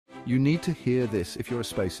You need to hear this if you're a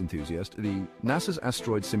space enthusiast. NASA's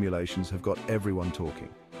asteroid simulations have got everyone talking.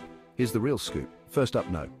 Here's the real scoop. First up,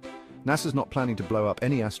 no. NASA's not planning to blow up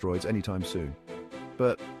any asteroids anytime soon.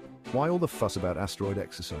 But why all the fuss about asteroid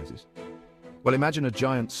exercises? Well, imagine a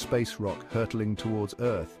giant space rock hurtling towards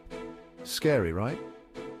Earth. Scary, right?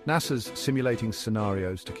 NASA's simulating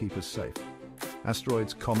scenarios to keep us safe.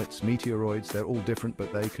 Asteroids, comets, meteoroids, they're all different,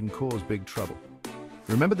 but they can cause big trouble.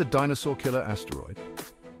 Remember the dinosaur killer asteroid?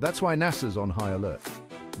 That's why NASA's on high alert.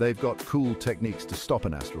 They've got cool techniques to stop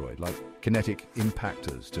an asteroid, like kinetic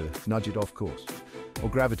impactors to nudge it off course, or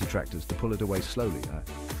gravity tractors to pull it away slowly,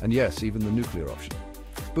 and yes, even the nuclear option.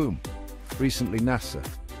 Boom. Recently, NASA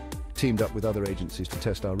teamed up with other agencies to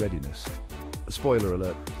test our readiness. Spoiler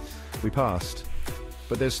alert, we passed,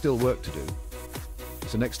 but there's still work to do.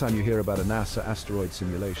 So next time you hear about a NASA asteroid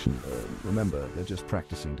simulation, remember, they're just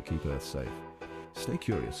practicing to keep Earth safe. Stay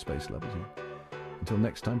curious, space lovers. Until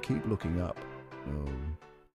next time, keep looking up.